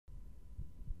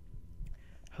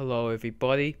Hello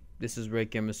everybody, this is Red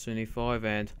Gamer 75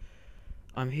 and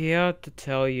I'm here to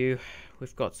tell you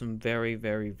we've got some very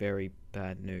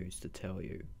bad news to tell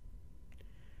you.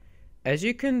 As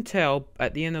you can tell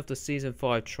at the end of the season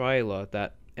 5 trailer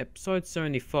that episode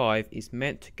 75 is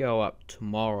meant to go up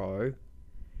tomorrow,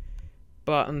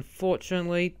 but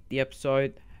unfortunately the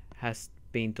episode has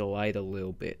been delayed a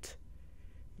little bit.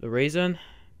 The reason?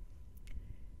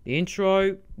 The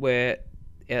intro where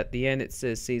at the end it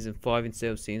says season 5 instead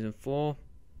of season 4,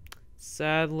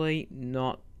 sadly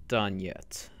not done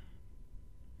yet.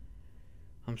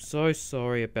 I'm so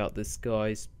sorry about this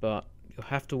guys, but you'll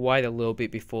have to wait a little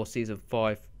bit before season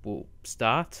 5 will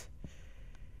start.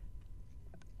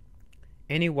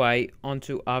 Anyway, on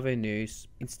to other news.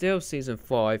 Instead of season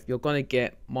 5, you're gonna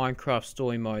get Minecraft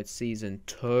Story Mode season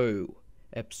 2,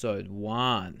 episode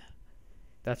 1.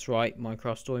 That's right,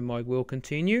 Minecraft Story Mode will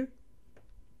continue.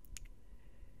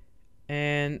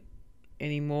 And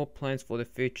any more plans for the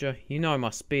future? You know my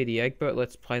Speedy Egbert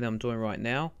Let's Play that I'm doing right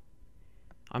now.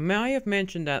 I may have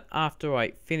mentioned that after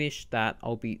I finish that,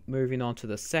 I'll be moving on to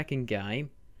the second game.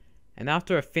 And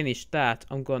after I finish that,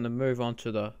 I'm going to move on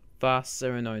to the Fast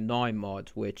 709 mod,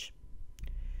 which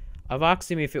I've asked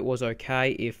him if it was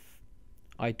okay if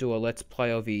I do a Let's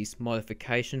Play of his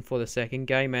modification for the second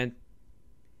game, and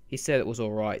he said it was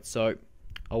alright, so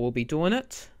I will be doing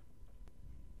it.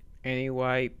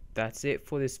 Anyway, that's it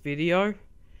for this video.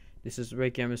 This is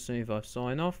Red Gamer 75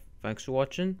 sign off. Thanks for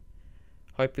watching.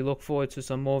 Hope you look forward to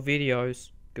some more videos.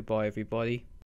 Goodbye everybody.